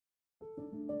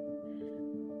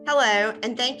Hello,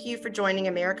 and thank you for joining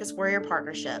America's Warrior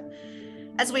Partnership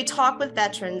as we talk with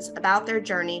veterans about their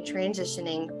journey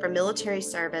transitioning from military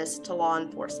service to law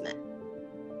enforcement.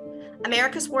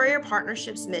 America's Warrior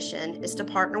Partnership's mission is to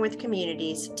partner with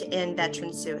communities to end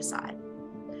veteran suicide.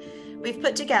 We've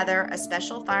put together a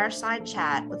special fireside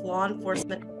chat with law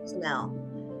enforcement personnel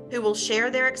who will share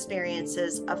their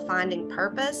experiences of finding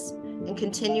purpose and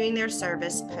continuing their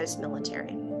service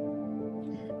post-military.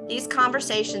 These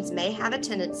conversations may have a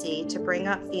tendency to bring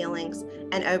up feelings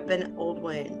and open old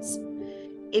wounds.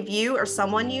 If you or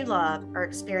someone you love are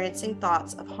experiencing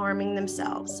thoughts of harming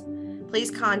themselves, please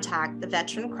contact the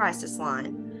Veteran Crisis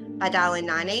Line by dialing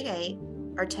 988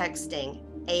 or texting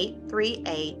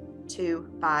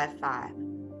 838-255.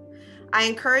 I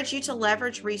encourage you to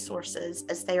leverage resources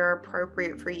as they are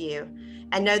appropriate for you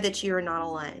and know that you are not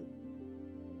alone.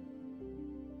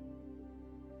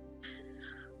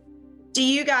 Do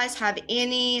you guys have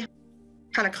any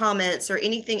kind of comments or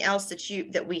anything else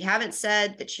that we haven't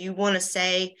said that you want to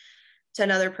say to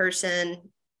another person,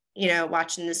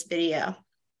 watching this video?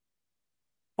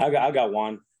 I got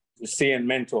one. Seeing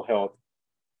mental health.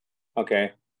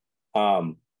 Okay.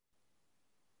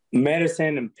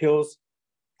 Medicine and pills,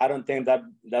 I don't think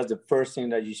that's the first thing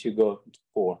that you should go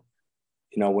for,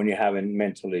 when you're having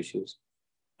mental issues.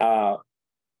 And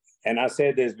I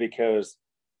say this because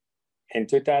in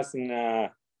 2000,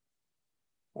 I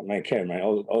can't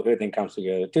remember, everything comes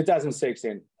together.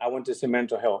 2016, I went to see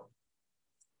mental health.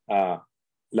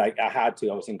 Like I had to,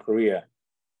 I was in Korea.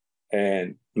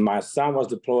 And my son was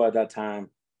deployed at that time.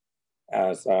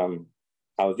 As I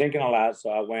was thinking a lot, so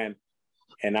I went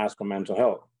and asked for mental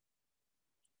health.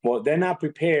 Well, they're not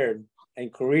prepared in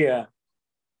Korea,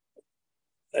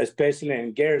 especially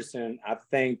in Garrison, I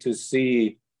think, to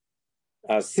see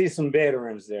some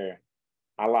veterans there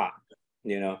a lot,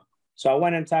 So I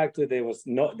went and talked to. There was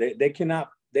no, they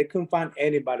couldn't find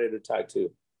anybody to talk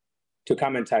to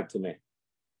come and talk to me,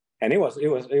 and it was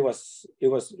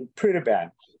pretty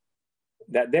bad.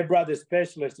 That they brought the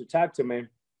specialist to talk to me,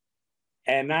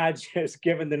 and I just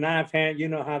given the knife hand. You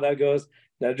know how that goes.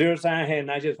 The dual sign hand,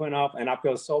 and I just went off, and I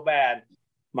felt so bad.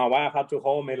 My wife had to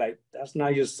hold me like, that's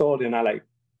not your soul. And I like,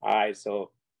 all right. So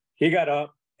he got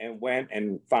up and went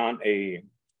and found I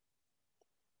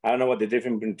don't know what the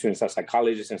difference between a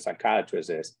psychologist and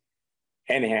psychiatrist is.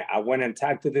 Anyhow, I went and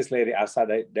talked to this lady outside.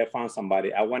 They found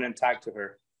somebody. I went and talked to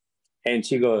her, and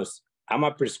she goes, I'm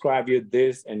gonna prescribe you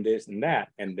this and this and that,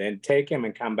 and then take him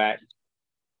and come back.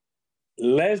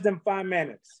 Less than 5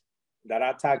 minutes that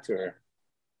I talked to her,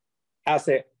 I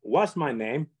said, what's my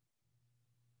name?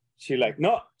 She like,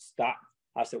 no, stop.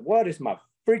 I said, what is my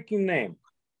freaking name?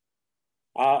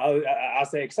 I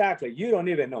said, exactly. You don't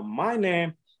even know my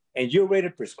name, and you're already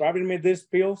prescribing me these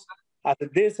pills. I said,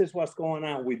 this is what's going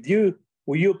on with you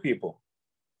people.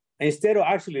 Instead of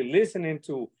actually listening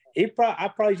to it, I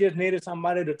probably just needed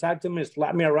somebody to talk to me,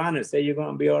 slap me around and say, you're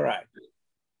going to be all right.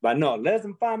 But no, less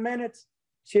than 5 minutes,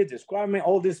 she described me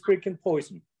all this freaking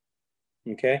poison.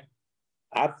 Okay.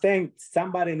 I think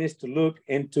somebody needs to look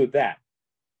into that.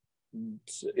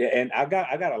 And I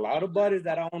got a lot of buddies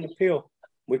that are on the pill.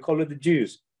 We call it the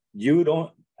juice.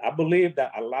 I believe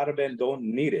that a lot of them don't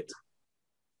need it.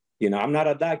 I'm not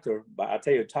a doctor, but I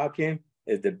tell you, talking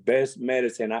is the best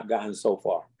medicine I've gotten so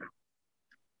far.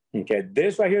 Okay,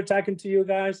 this right here, talking to you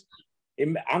guys,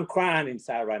 I'm crying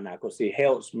inside right now because it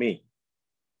helps me.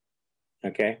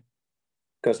 Okay,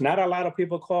 because not a lot of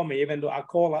people call me, even though I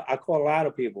call a lot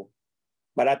of people.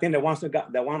 But I think the ones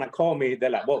that want to call me, they're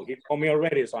like, whoa, he called me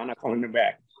already, so I'm not calling him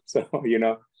back. So,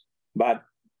 but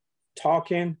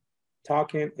talking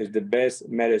is the best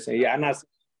medicine. Yeah, I'm not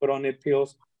put on the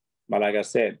pills, but like I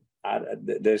said,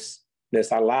 there's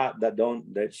a lot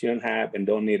that shouldn't have and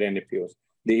don't need any pills.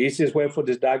 The easiest way for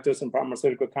these doctors and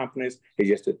pharmaceutical companies is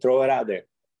just to throw it out there,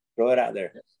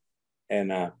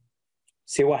 and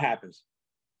see what happens.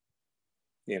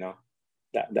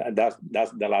 That's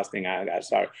the last thing I got.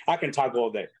 Sorry, I can talk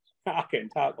all day.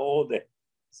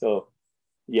 So,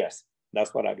 yes,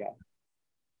 that's what I got.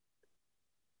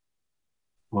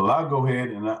 Well, I'll go ahead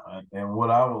and what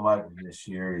I would like to just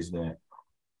share is that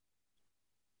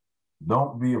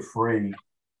don't be afraid.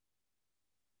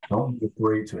 Don't be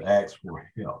afraid to ask for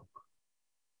help.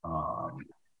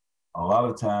 A lot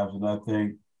of times, and I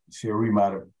think Cheree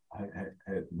might have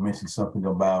had mentioned something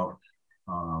about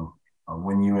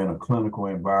when you're in a clinical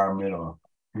environment, or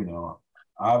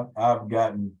I've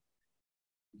gotten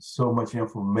so much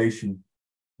information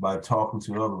by talking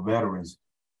to other veterans,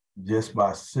 just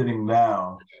by sitting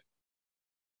down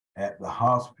at the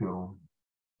hospital,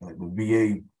 at the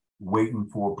VA, waiting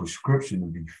for a prescription to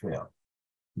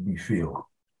be filled.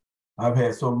 I've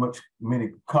had many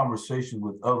conversations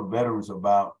with other veterans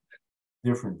about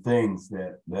different things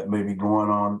that may be going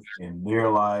on in their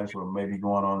lives or maybe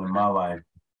going on in my life,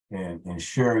 and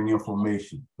sharing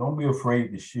information. Don't be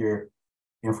afraid to share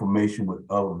information with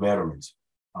other veterans,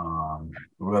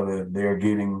 whether they're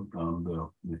getting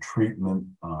the treatment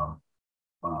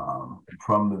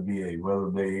from the VA,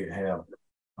 whether they have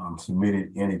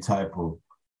submitted any type of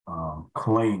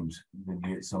claims to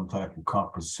get some type of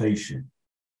compensation.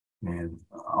 And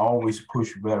I always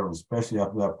push veterans, especially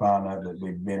after I found out that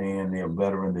they've been in, they're a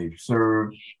veteran, they've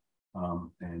served,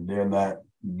 and they're not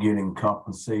getting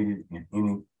compensated in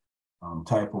any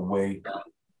type of way.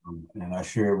 And I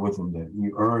share with them that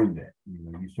you earned that.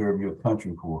 You serve your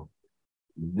country for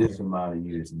this amount of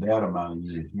years, that amount of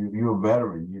years. You're a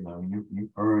veteran. You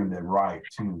earned that right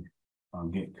to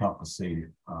get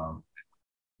compensated.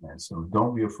 And so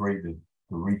don't be afraid to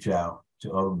reach out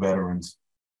to other veterans.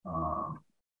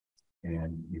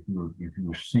 And if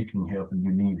you're seeking help and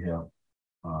you need help,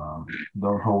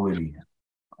 don't hold it in.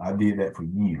 I did that for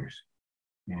years,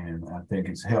 and I think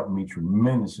it's helped me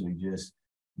tremendously just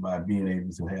by being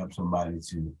able to have somebody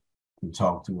to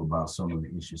talk to about some of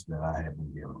the issues that I have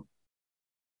been dealing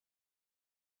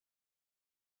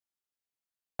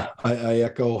with. I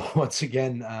echo once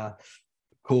again,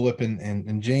 Cool Whip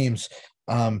and James.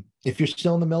 If you're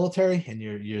still in the military and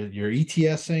you're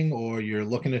ETSing or you're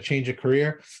looking to change a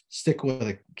career, stick with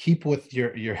it. Keep with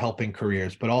your helping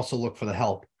careers, but also look for the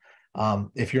help.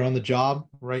 If you're on the job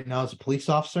right now as a police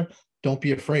officer, don't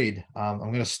be afraid. I'm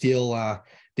going to steal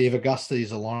Dave Augusta.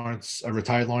 He's a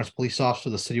retired Lawrence police officer,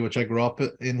 the city which I grew up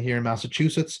in here in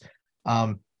Massachusetts.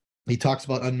 He talks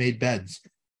about unmade beds.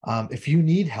 If you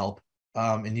need help,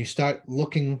 and you start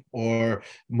looking or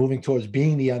moving towards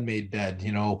being the unmade bed,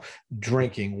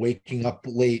 drinking, waking up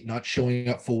late, not showing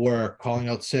up for work, calling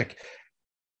out sick,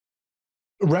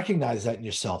 recognize that in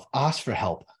yourself. Ask for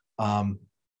help.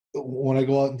 When I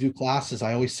go out and do classes,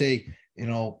 I always say,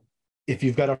 if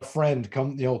you've got a friend,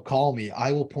 come, call me.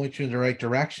 I will point you in the right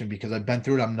direction because I've been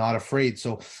through it. I'm not afraid.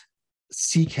 So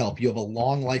seek help. You have a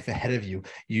long life ahead of you.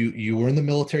 You were in the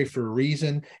military for a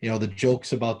reason. The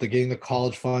jokes about getting the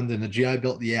college fund and the GI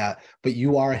Bill, yeah, but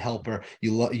you are a helper.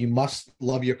 You must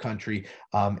love your country.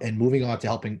 And moving on to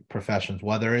helping professions,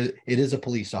 whether it is a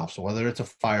police officer, whether it's a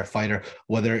firefighter,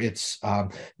 whether it's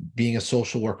being a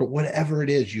social worker, whatever it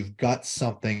is, you've got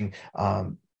something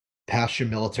past your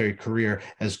military career.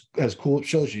 As Cool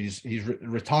shows you, he's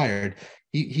retired.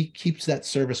 He keeps that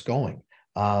service going.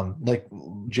 Like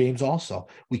James also,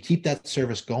 we keep that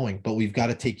service going, but we've got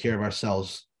to take care of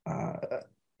ourselves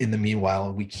in the meanwhile.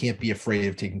 And we can't be afraid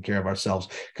of taking care of ourselves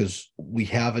because we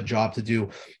have a job to do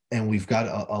and we've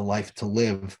got a life to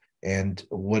live. And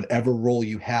whatever role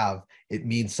you have, it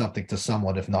means something to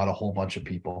someone, if not a whole bunch of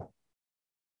people.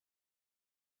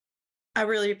 I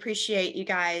really appreciate you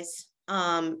guys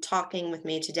talking with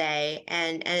me today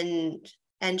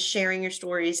and sharing your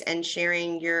stories and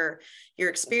sharing your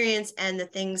experience and the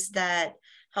things that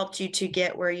helped you to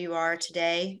get where you are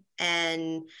today.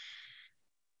 And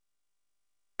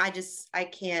I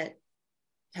can't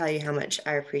tell you how much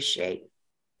I appreciate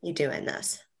you doing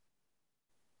this.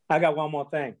 I got one more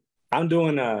thing. I'm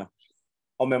doing on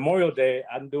Memorial Day,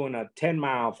 I'm doing a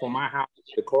 10-mile from my house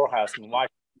to the courthouse in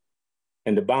Washington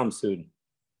in the bomb suit.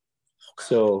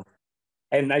 So,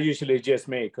 and that usually just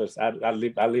me because I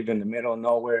live in the middle of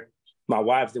nowhere. My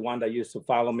wife's the one that used to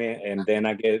follow me, and then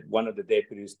I get one of the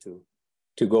deputies to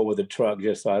go with the truck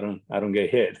just so I don't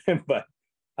get hit. But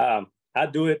I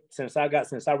do it since I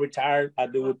retired. I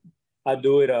do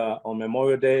it on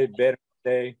Memorial Day, Veterans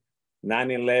Day,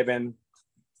 9/11,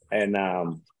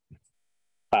 and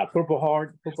Purple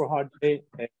Heart Day.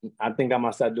 And I think I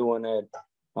must start doing it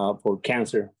for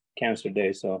Cancer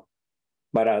Day. So,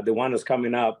 but the one that's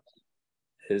coming up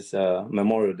is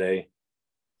Memorial Day.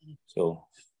 So,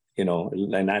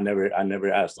 and I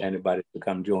never asked anybody to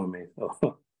come join me.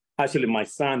 So, actually, my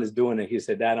son is doing it. He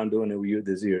said, "Dad, I'm doing it with you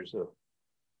this year." So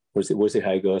we'll see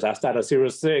how it goes. I start at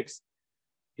 06.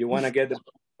 You want to get the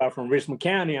from Richmond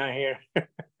County out here?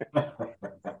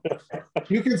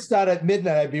 You can start at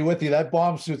midnight. I'd be with you. That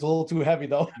bomb suit's a little too heavy,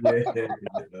 though. I'll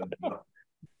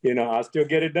still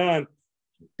get it done.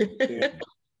 Yeah.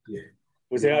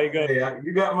 We'll see how you go. Hey,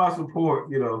 you got my support,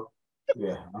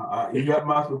 Yeah, you got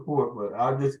my support, but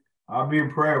I'll be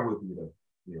in prayer with you, though.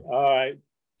 Yeah. All right.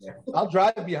 Yeah. I'll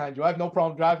drive behind you. I have no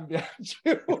problem driving behind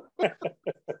you.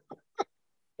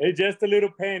 It's just a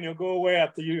little pain. It'll go away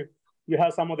after you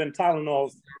have some of them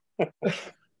Tylenols.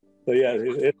 So yeah,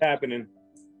 it's happening.